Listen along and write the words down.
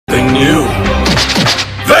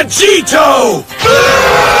Vegito!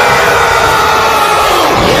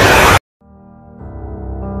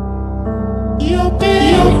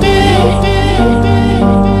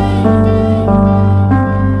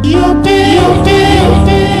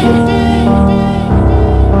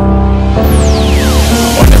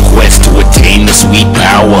 On a quest to attain the sweet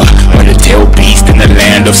power, undertale beast in the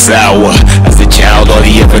land of sour. As a child all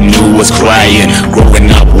he ever knew was crying, growing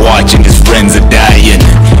up watching his friends are dying.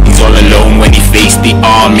 He's all alone when he faced the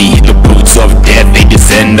army. The boots of death, they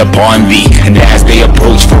descend upon thee, and as they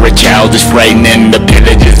approach for a child is frightening. The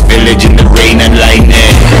pillagers village in the rain and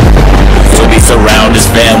lightning. So they surround his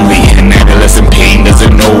family, and adolescent pain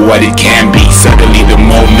doesn't know what it can be. Suddenly the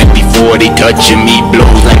moment before they touch him, he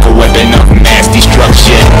blows like a weapon of mass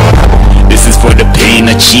destruction. This is for the pain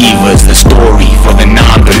achievers, the story for the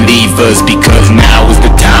non-believers, because now is the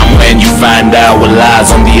time when you find out what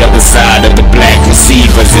lies on the other side of the black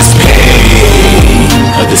receivers. It's pain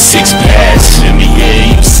of the six packs. Let me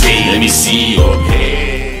hear you say, let me see your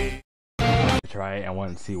pain. Try it, I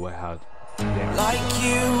want to see what how. Like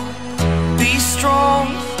you, be strong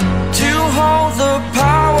to hold the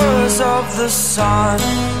powers of the sun.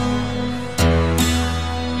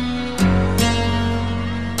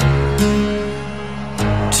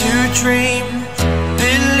 To dream,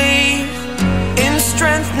 believe in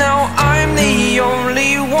strength. Now I'm the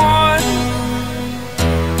only one,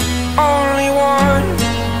 only one.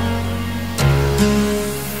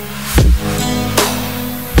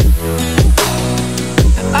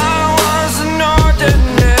 I was an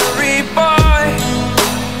ordinary boy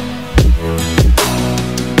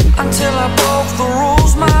until I broke the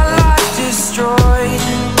rules. My life destroyed,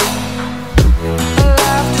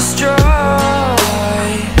 life destroyed.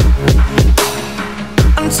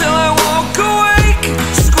 Until I walk awake,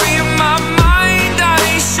 scream my mind,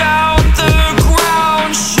 I shout, the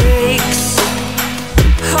ground shakes.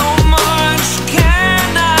 How much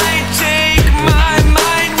can I take? My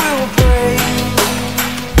mind will break.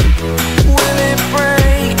 Will it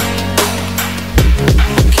break?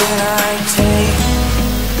 Can I take?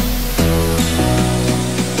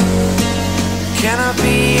 Can I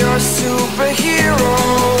be your superhero?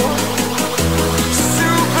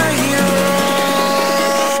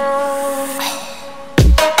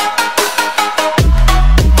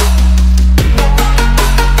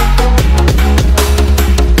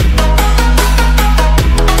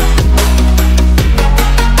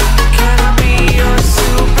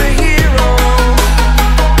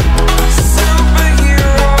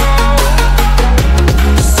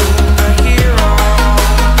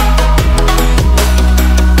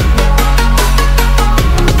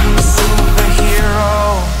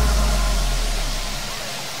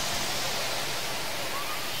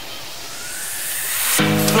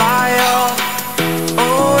 Fly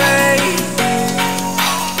away.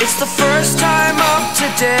 It's the first time of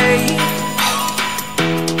today.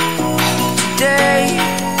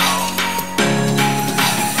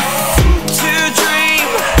 To dream,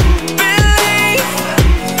 believe.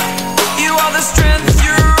 You are the strength,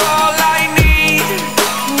 you're all I need.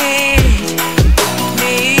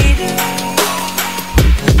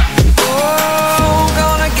 Oh,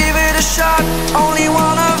 gonna give it a shot. Only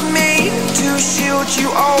one of me to shield you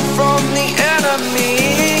all from the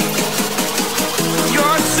enemy.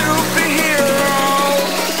 You're a superhero.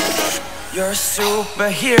 You're a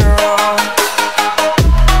superhero.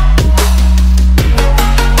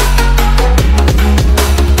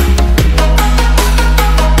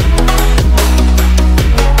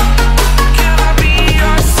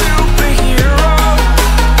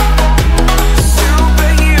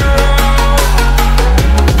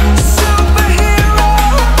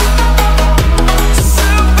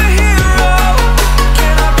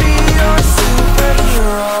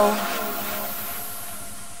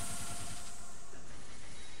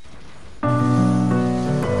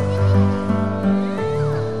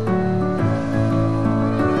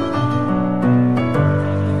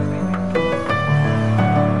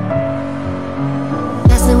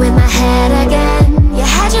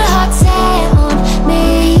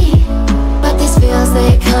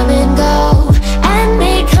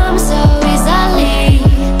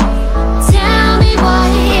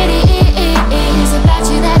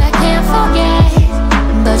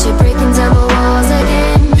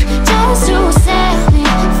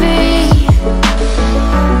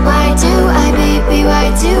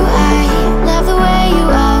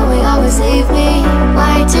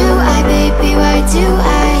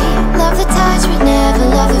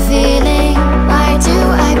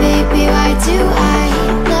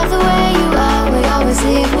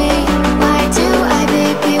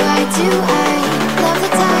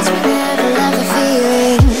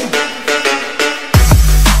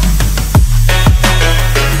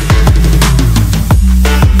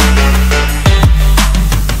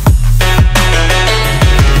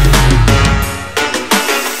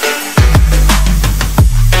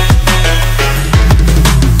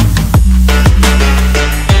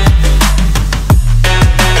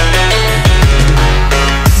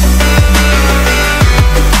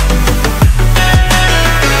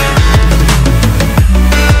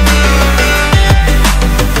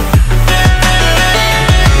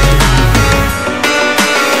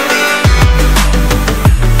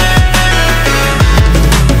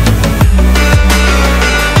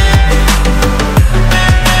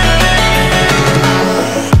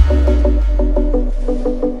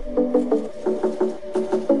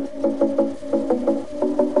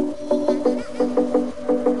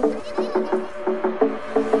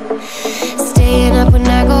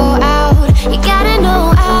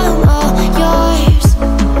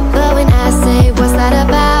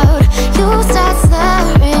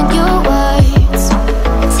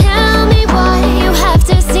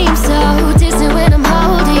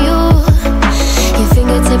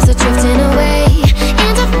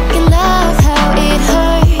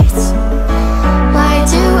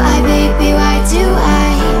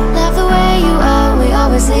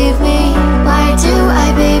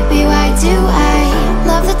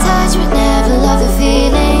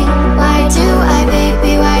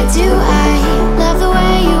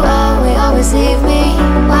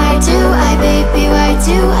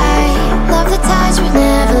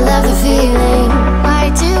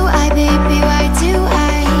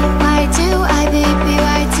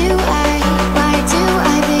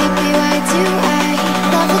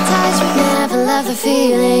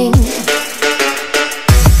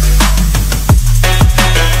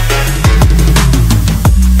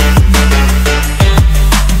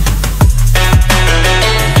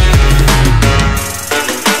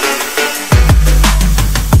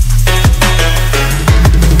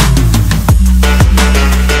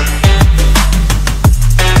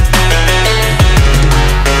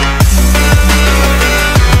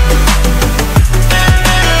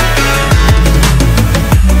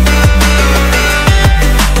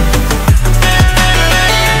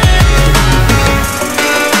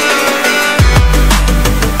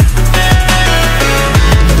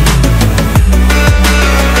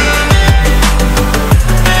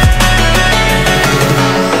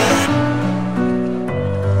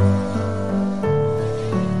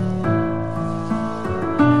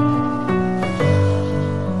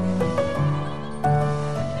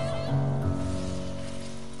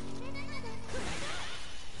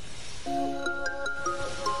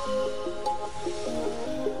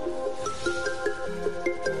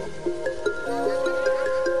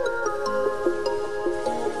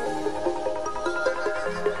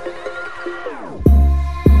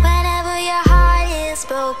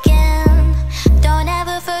 broken, don't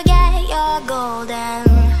ever forget you're golden.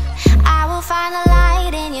 I will find the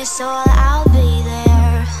light in your soul, I'll be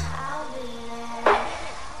there.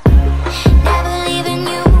 Never leaving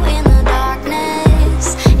you in the darkness,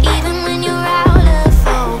 even when you're out of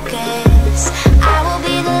focus. I will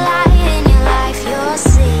be the light in your life, you'll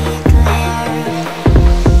see it clear.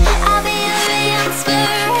 I'll be your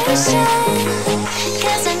inspiration,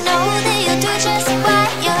 'cause I know that you'll do just what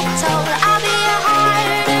you're told. I'll be your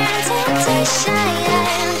heart and temptation,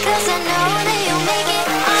 'cause I know that you'll make it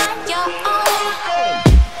on your own.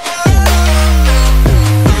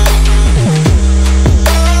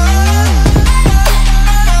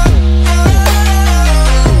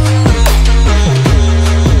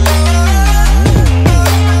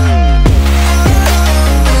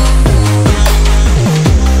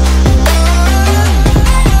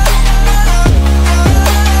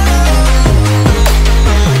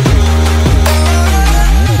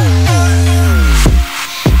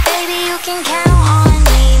 Baby, you can count on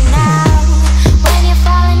me now. When you're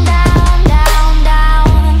falling down, down,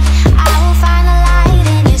 down, I will find the light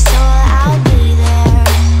in your soul, I'll be there.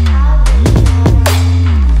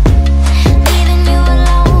 Leaving you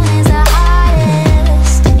alone is the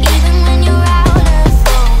hardest, even when you're out of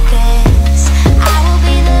focus. I will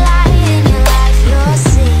be the light in your life, you'll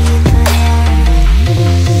see it clear.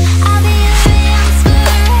 I'll be your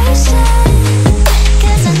inspiration,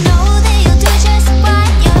 'cause I know that you'll do just what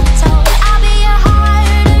you're told. I'll be your heart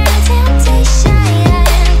and temptation,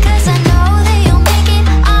 'cause I know that you'll make it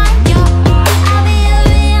on your own. I'll be your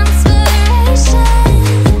inspiration,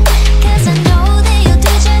 'cause I know that you'll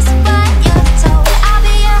do just what you're told. I'll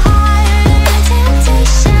be your heart and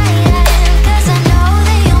temptation, 'cause I know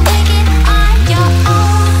that you'll make it on your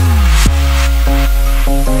own.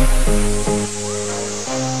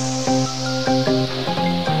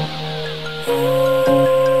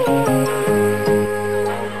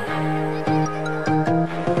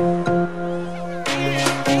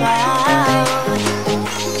 Wow.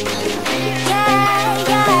 Yeah,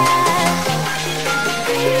 yeah.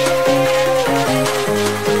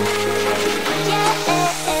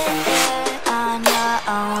 On your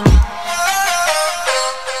own.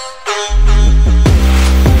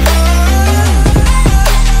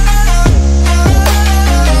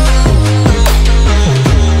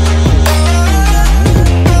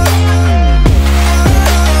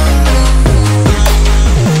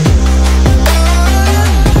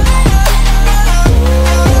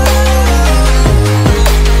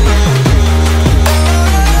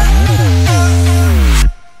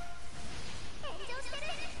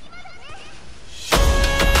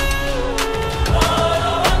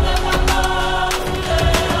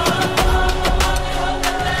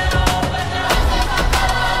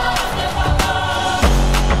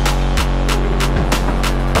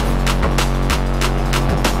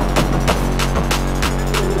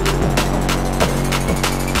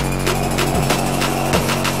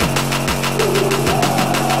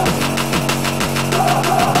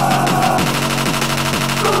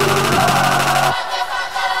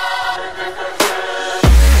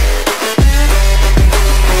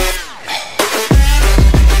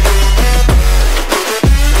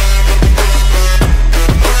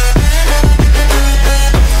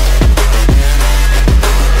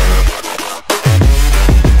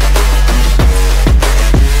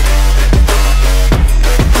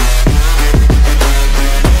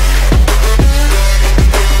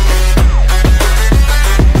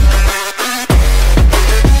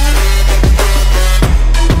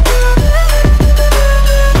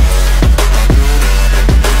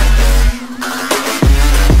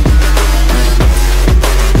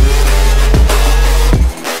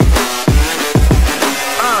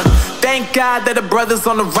 Thank God that the brothers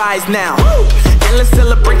on the rise now. Endless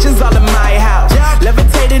celebrations all in my house.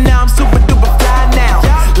 Levitating now, I'm super duper fly now.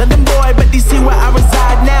 London boy, but DC where I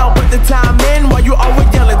reside now. Put the time in while you always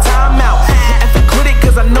yelling time out. And for quit it,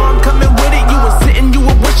 'cause I know I'm coming with it. You were sitting, you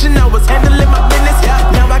were wishing I was handling my business.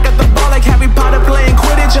 Now I got the ball like Harry Potter playing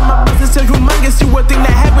Quidditch. And my business so humongous, you would think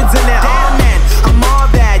that happens in it. Damn man, I'm all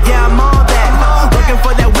that, yeah, I'm all that. Working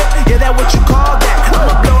for that whip, yeah, that what you call that.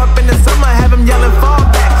 I'ma blow up in the summer, have him yelling fall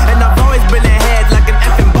back. And I've always been ahead like an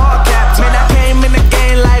effing ball cap. Man, I came in the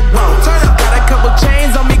game like, whoa. Got a couple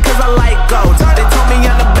chains on me 'cause I like gold. They told me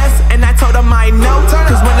I'm the best and I told them I know.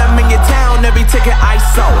 'Cause when I'm in your town, every ticket I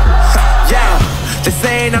sold. Yeah, they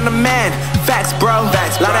saying I'm the man. Facts, bro.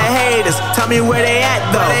 Lot of haters, tell me where they at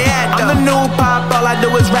though. I'm the new pop, all I do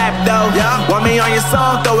is rap though. Want me on your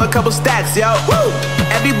song, throw a couple stacks, yo.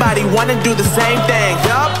 Everybody wanna do the same thing,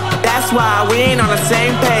 yup. That's That's why we ain't on the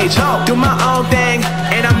same page. Do my own thing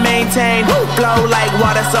and I maintain. Flow like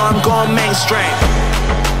water, so I'm going mainstream.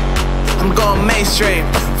 I'm going mainstream.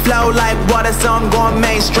 Flow like water, so I'm going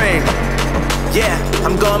mainstream. Yeah,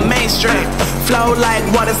 I'm going mainstream. Flow like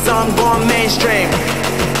water, so I'm going mainstream.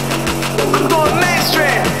 I'm going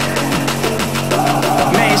mainstream.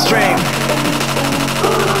 Mainstream.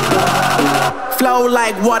 Flow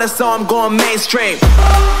like water, so I'm going mainstream.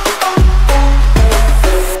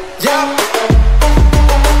 Yup.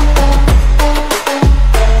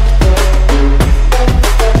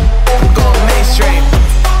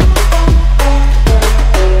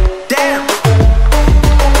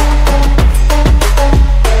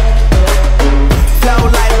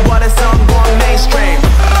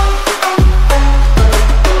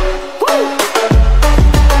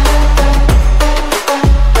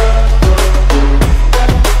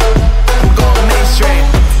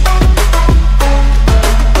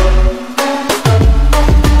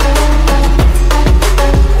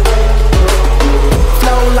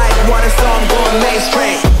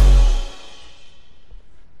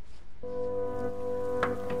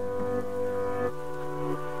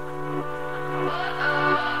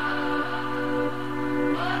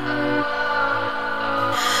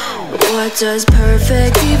 What does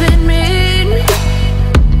perfect even mean?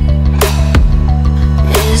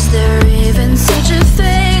 Is there even such a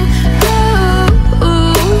thing?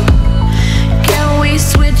 Ooh, can we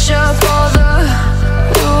switch up all the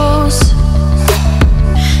rules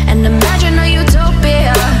and imagine a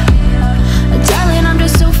utopia? Darling, I'm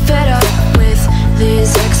just so fed up with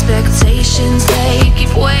these expectations. They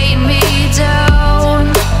keep weighing me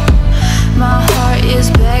down. My heart is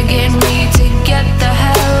begging me to get the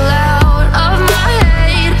hell out of my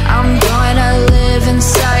head. I'm gonna live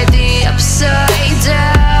inside the upside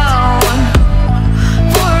down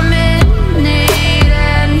for a minute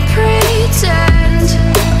and pretend,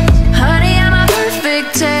 honey, I'm a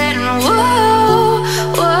perfect 10. Whoa,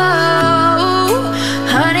 whoa,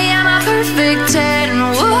 honey, I'm a perfect 10.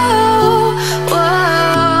 Whoa,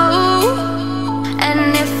 whoa,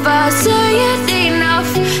 and if I say it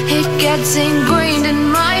enough, it gets ingrained in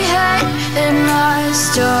my head, and I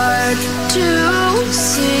start to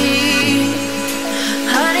see,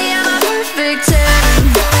 honey, I'm a perfect 10.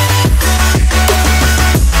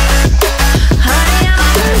 Honey, I'm a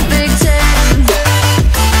perfect 10.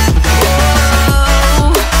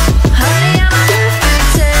 Whoa, honey, I'm a perfect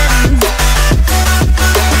 10.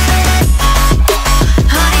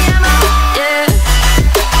 Honey, I'm a, yeah.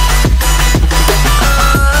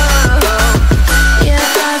 Oh, yeah,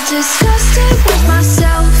 I've discussed it with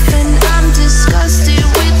myself, and I'm disgusted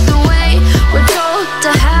with the way we're told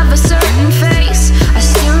to have a certain face, a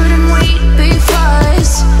certain weight,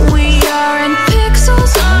 because we aren't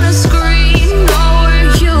pixels on a screen. No, we're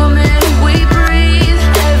human, we breathe.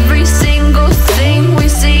 Every single thing we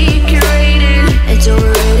see curated, it's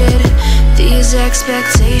overrated. These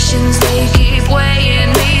expectations, they keep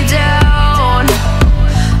weighing me down.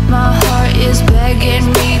 My heart is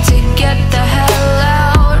begging me to get the hell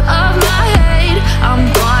out of my head.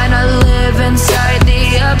 I'm gonna live inside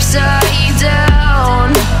the upside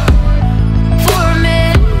down for a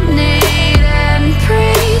minute and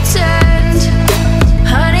pretend,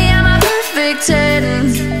 honey, I'm a perfect 10.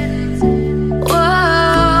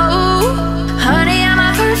 Whoa, honey, I'm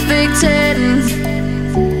a perfect 10.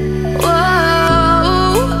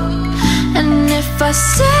 Whoa, and if I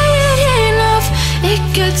say it enough, it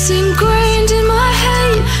gets ingrained in my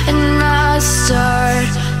head, and I start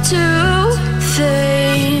to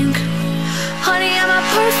think, honey, I'm a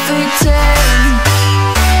perfect 10.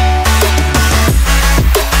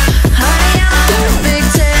 Honey, I'm a perfect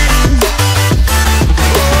 10.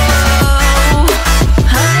 Whoa,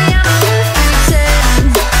 honey, I'm a perfect 10.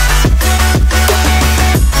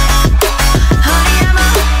 Honey, I'm a,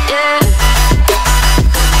 yeah.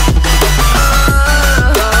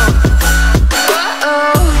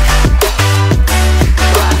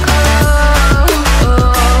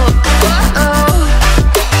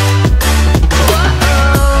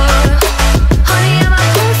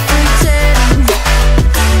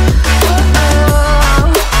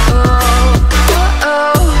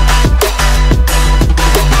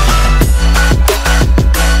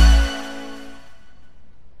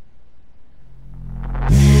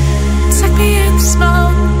 Suck me in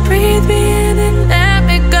small, breathe me in and let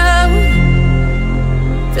me go.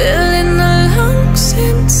 Filling the lungs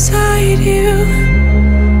inside you,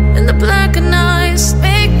 and the blackened eyes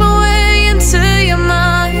make my way into your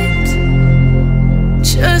mind,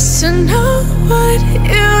 just to know what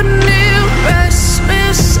you knew.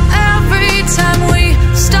 Restless every time we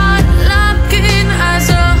start locking eyes.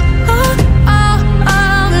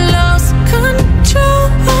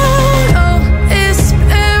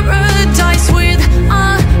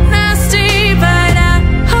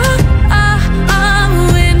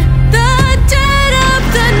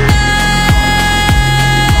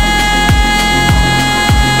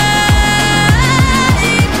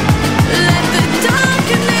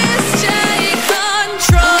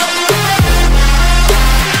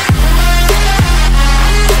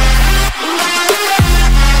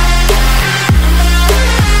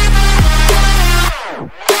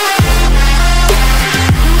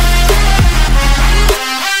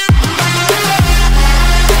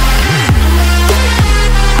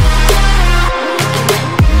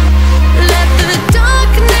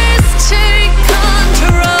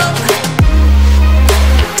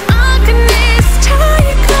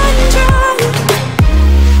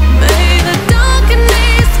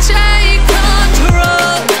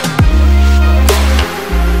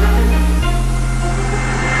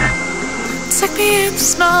 me in the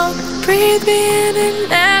smoke, breathe me in and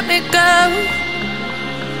let me go.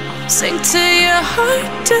 Sink to your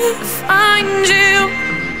heart to find you.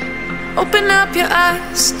 Open up your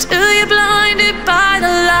eyes till you're blinded by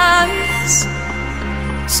the lies,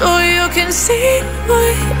 so you can see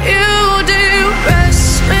what you do.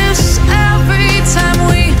 Restless every time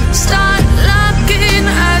we start locking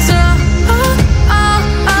eyes.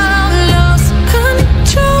 Lost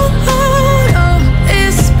control. Oh,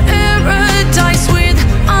 it's paradise with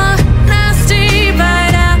honesty,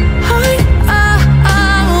 but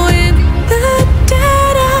in the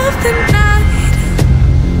dead of the night.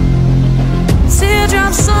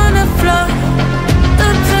 Teardrops on the floor. The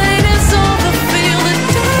pain is over. Feel the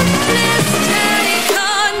darkness take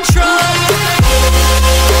control.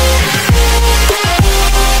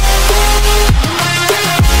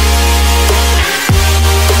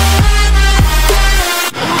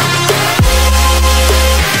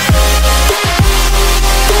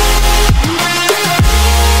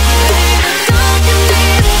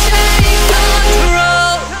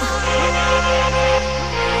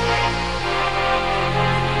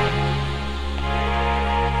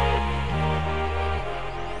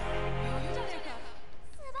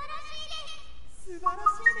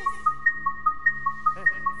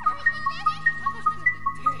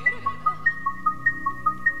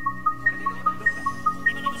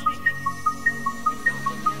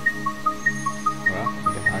 Well,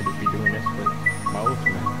 I guess I'd just be doing this with my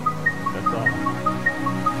ultimate. That's all.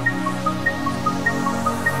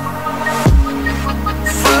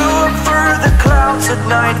 Flew up through the clouds at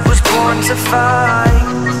night, was born to fight.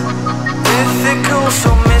 Mythical,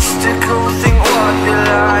 so mystical, think what you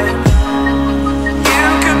like. You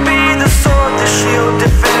could be the sword, the shield,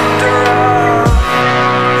 defender of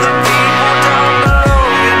the people down below.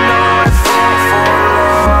 You know I fall for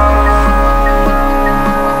love.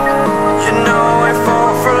 You know I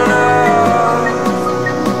fall for love.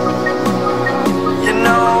 You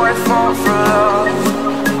know I fall for love.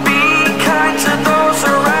 Be kind to those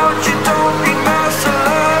around you, don't be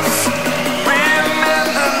merciless.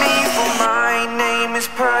 Remember me, for my name is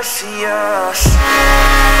Perseus.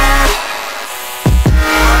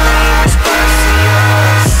 My name is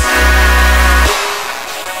Perseus.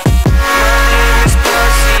 My name is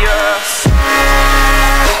Perseus. My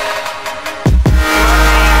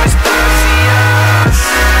name is Perseus. My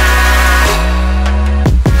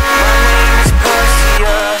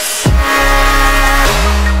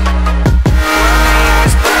name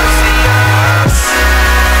is Perseus.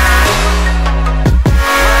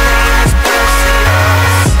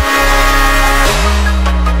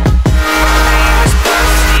 My name is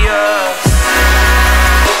Perseus.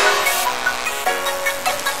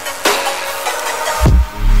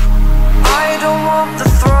 I don't want the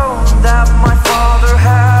throne that my father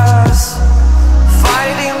has,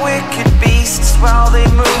 fighting wicked beasts while they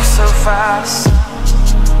move so fast.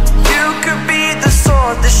 You could be the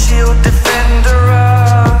sword, the shield, defender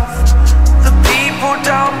of the people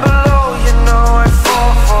down below. You know I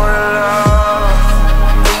fall for love.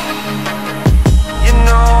 You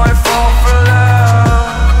know I fall for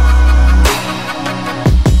love.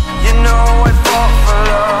 You know I fall for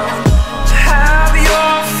love. Have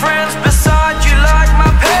your friends beside you like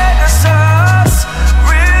my Pegasus.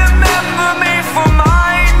 Remember me, for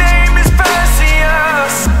my name is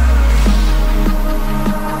Perseus.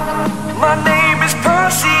 My name is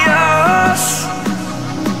Perseus.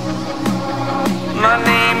 My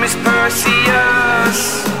name is Perseus.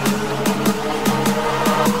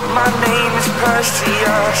 My name is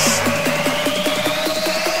Perseus.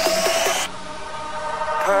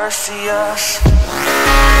 Perseus.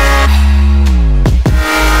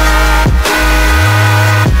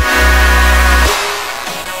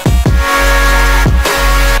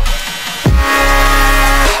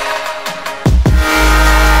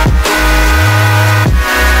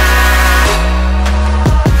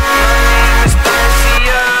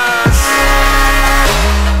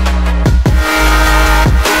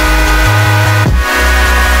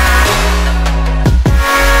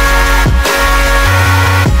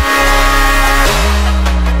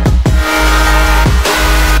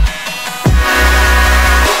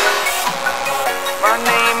 My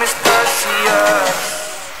name is Perseus.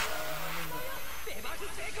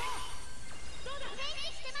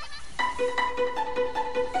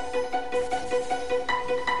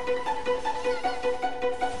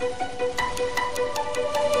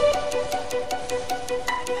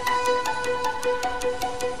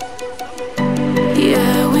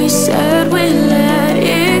 Yeah, we said we let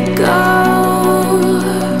it go,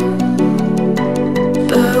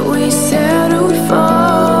 but we settled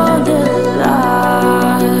for the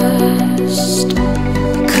last.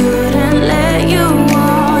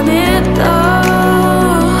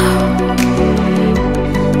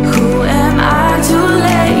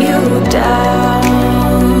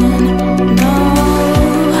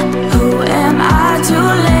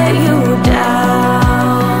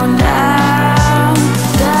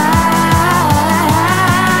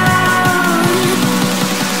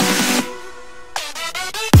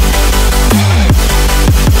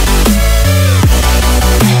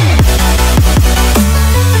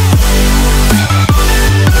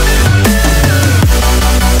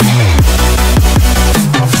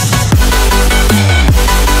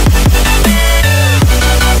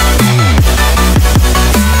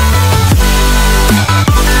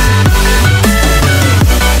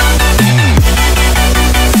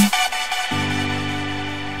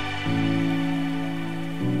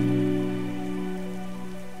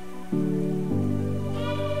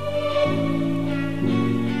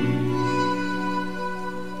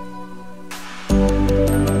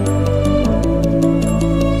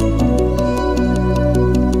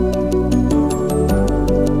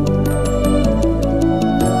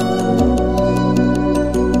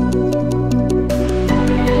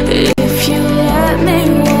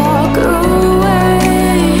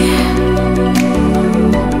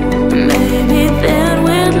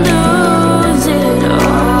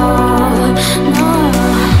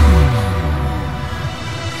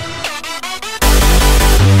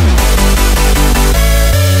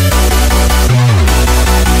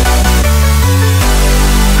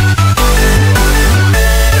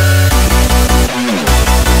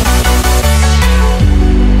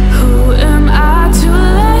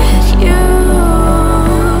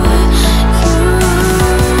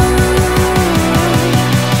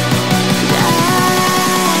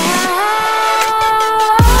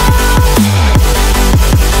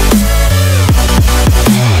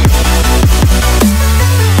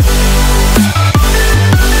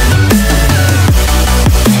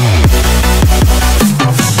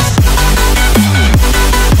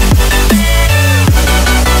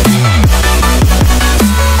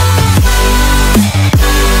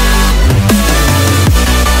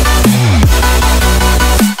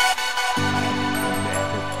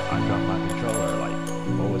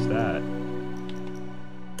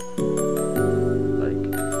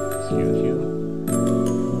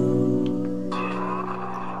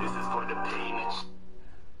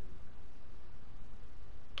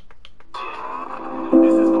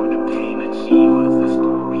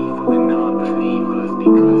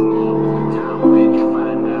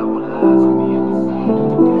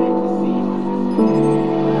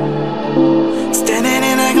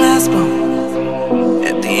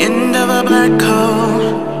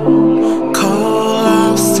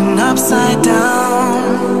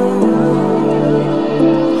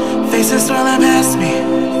 Voices swirling past me,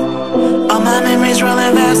 all my memories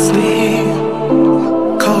rolling vastly.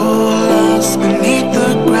 Coalesce beneath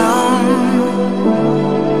the ground.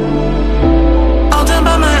 All done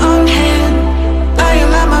by my own hand. I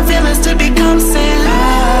allow my feelings to become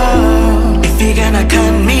sand. If you're gonna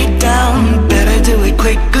cut me down, better do it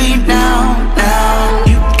quickly now, now.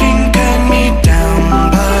 You can cut me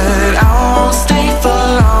down, but I won't stay for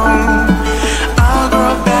long. I'll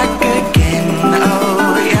grow back again,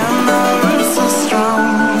 oh yeah, my roots are strong.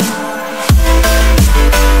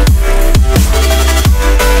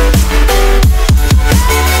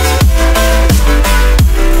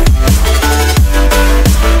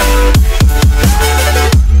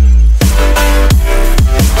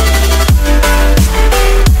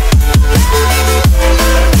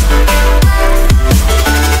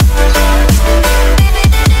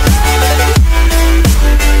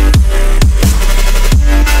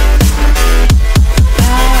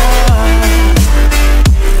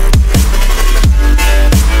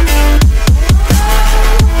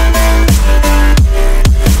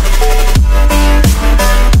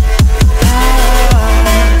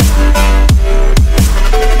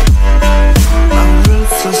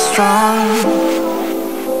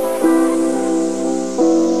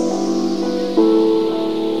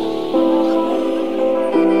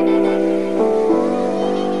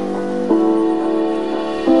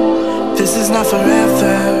 This is not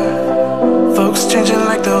forever. Folks changing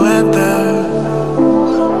like the weather.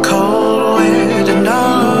 Cold, weird, and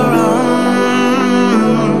all around.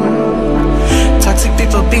 Toxic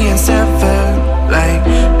people being severed, like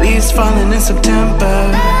leaves falling in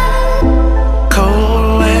September.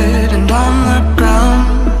 Cold, wet, and on the ground.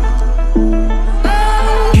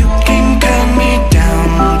 You can cut me down,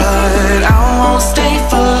 but I won't stay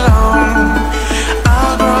for long.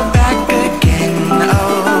 I'll grow back again,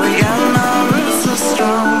 oh yeah, my roots are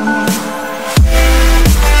strong.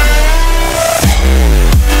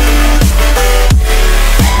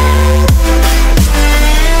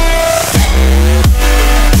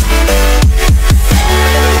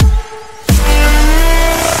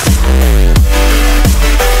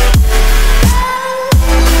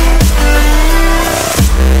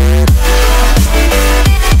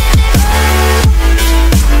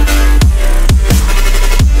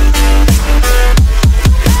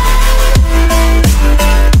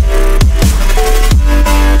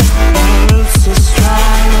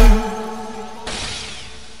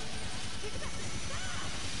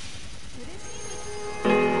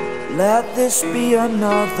 Let this be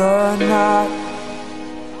another night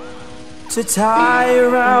to tie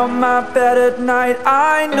around my bed at night.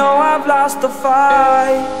 I know I've lost the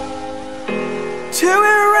fight to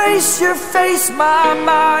erase your face, my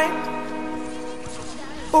mind.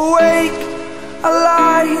 Awake, I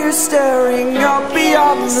lie here staring up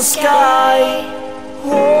beyond the sky.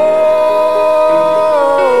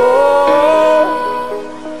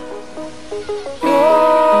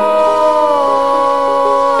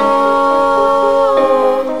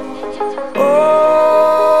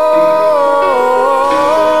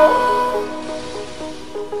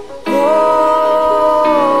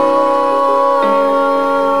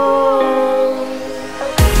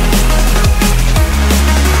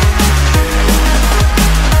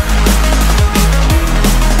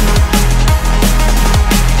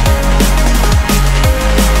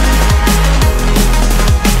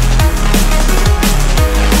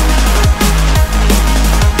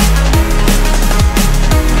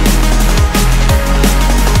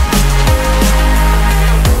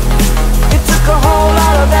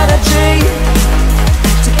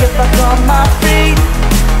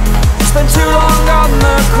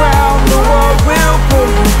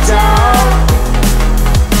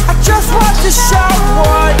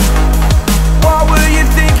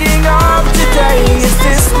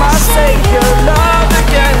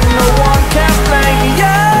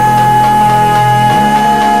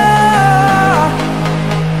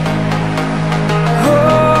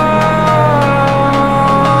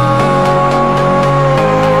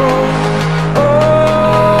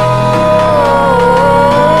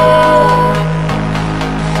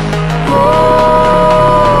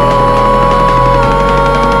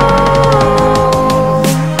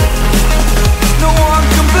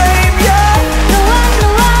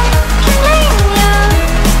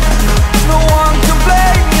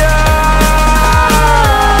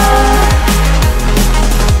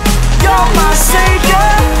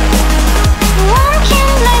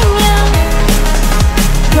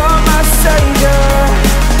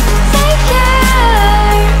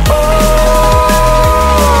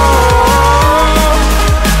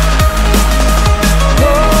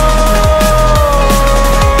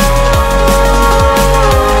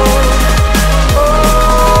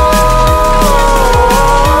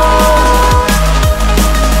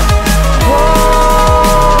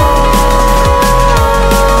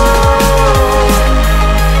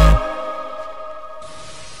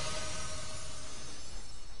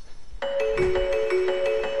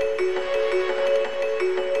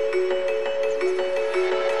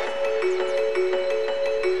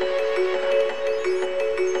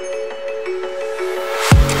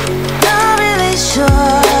 sure,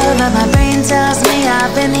 but my brain tells me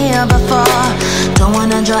I've been here before. Don't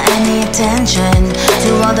wanna draw any attention to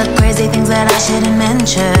all the crazy things that I shouldn't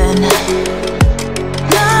mention.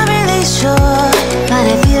 Not really sure, but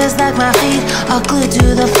it feels like my feet are glued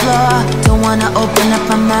to the floor. Don't wanna open up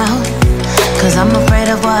my mouth, cause I'm afraid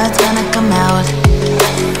of what's gonna come out.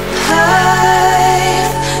 Life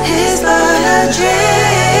is but a dream.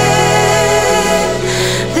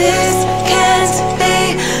 This can't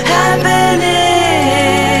be happening.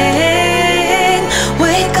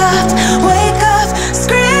 Wake up,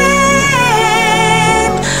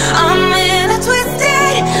 scream. I'm in a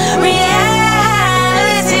twisted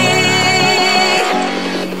reality.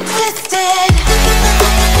 Twisted.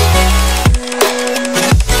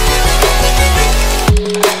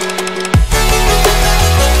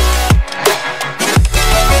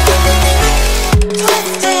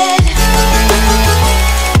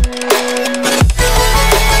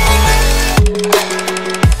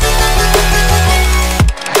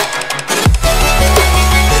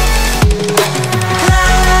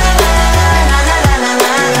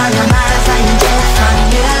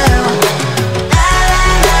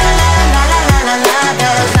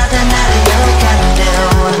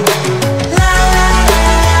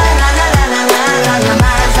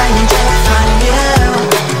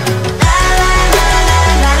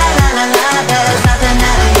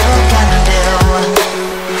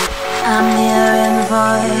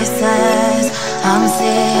 I'm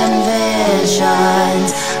seeing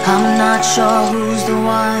visions. I'm not sure who's the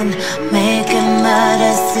one making the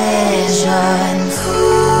decisions.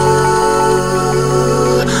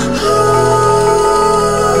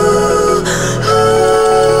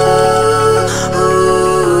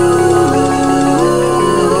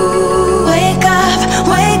 Wake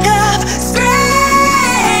up, scream.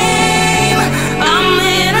 I'm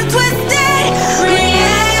in a twisted reality.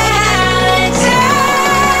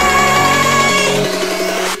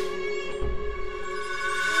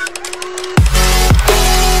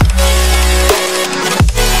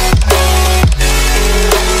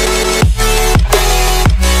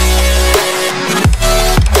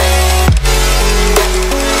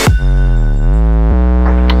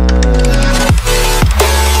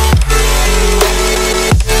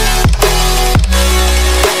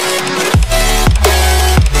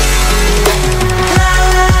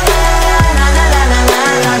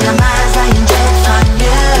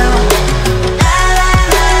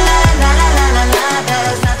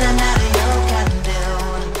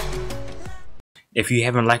 If you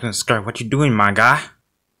haven't liked and subscribed, what you doing, my guy?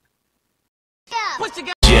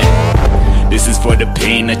 This is for the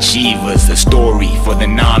pain achievers, a story for the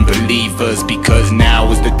non-believers, because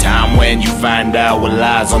now is the time when you find out what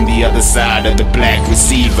lies on the other side of the black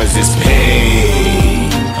receivers. It's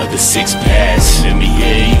pain of the six pass. Let me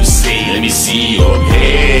hear you say, let me see your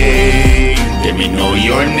pain. Let me know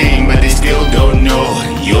your name, but they still don't know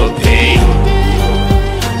your pain.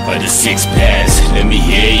 Of the six pass. Let me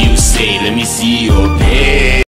hear you say, let me see your pain.